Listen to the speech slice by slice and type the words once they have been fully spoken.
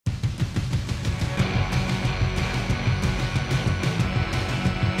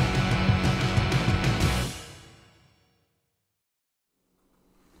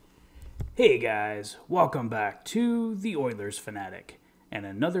Hey guys, welcome back to the Oilers Fanatic and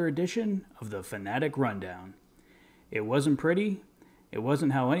another edition of the Fanatic Rundown. It wasn't pretty, it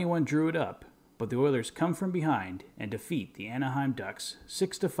wasn't how anyone drew it up, but the Oilers come from behind and defeat the Anaheim Ducks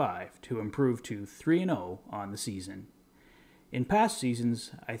 6-5 to improve to 3-0 on the season. In past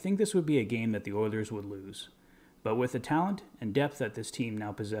seasons, I think this would be a game that the Oilers would lose, but with the talent and depth that this team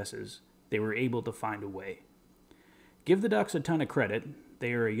now possesses, they were able to find a way. Give the Ducks a ton of credit.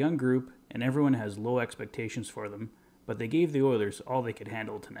 They are a young group and everyone has low expectations for them, but they gave the Oilers all they could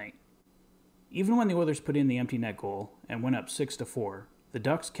handle tonight. Even when the Oilers put in the empty net goal and went up 6-4, the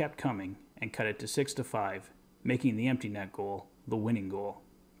Ducks kept coming and cut it to 6-5, making the empty net goal the winning goal.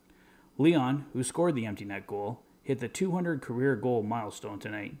 Leon, who scored the empty net goal, hit the 200 career goal milestone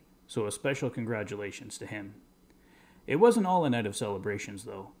tonight, so a special congratulations to him. It wasn't all a night of celebrations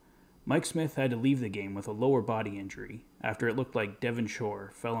though. Mike Smith had to leave the game with a lower body injury after it looked like Devon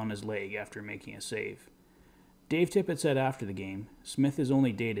Shore fell on his leg after making a save. Dave Tippett said after the game, Smith is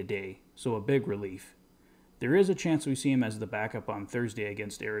only day-to-day, so a big relief. There is a chance we see him as the backup on Thursday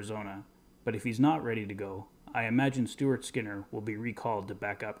against Arizona, but if he's not ready to go, I imagine Stuart Skinner will be recalled to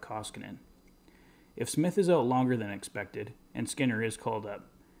back up Koskinen. If Smith is out longer than expected, and Skinner is called up,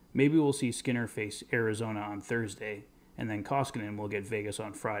 maybe we'll see Skinner face Arizona on Thursday, and then Koskinen will get Vegas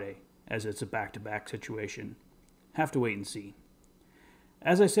on Friday, as it's a back-to-back situation. Have to wait and see.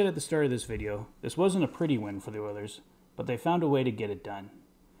 As I said at the start of this video, this wasn't a pretty win for the Oilers, but they found a way to get it done.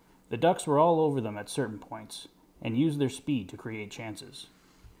 The Ducks were all over them at certain points, and used their speed to create chances.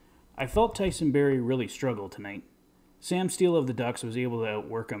 I felt Tyson Barrie really struggled tonight. Sam Steele of the Ducks was able to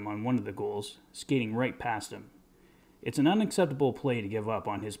outwork him on one of the goals, skating right past him. It's an unacceptable play to give up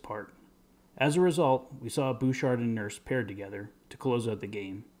on his part. As a result, we saw Bouchard and Nurse paired together to close out the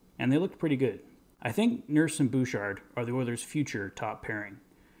game, and they looked pretty good. I think Nurse and Bouchard are the Oilers' future top pairing.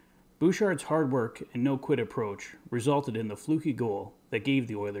 Bouchard's hard work and no-quit approach resulted in the fluky goal that gave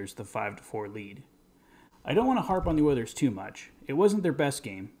the Oilers the 5-4 lead. I don't want to harp on the Oilers too much. It wasn't their best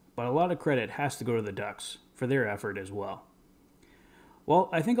game, but a lot of credit has to go to the Ducks for their effort as well. Well,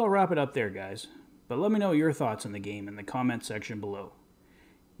 I think I'll wrap it up there, guys, but let me know your thoughts on the game in the comment section below.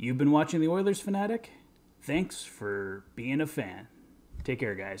 You've been watching the Oilers Fanatic? Thanks for being a fan. Take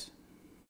care, guys.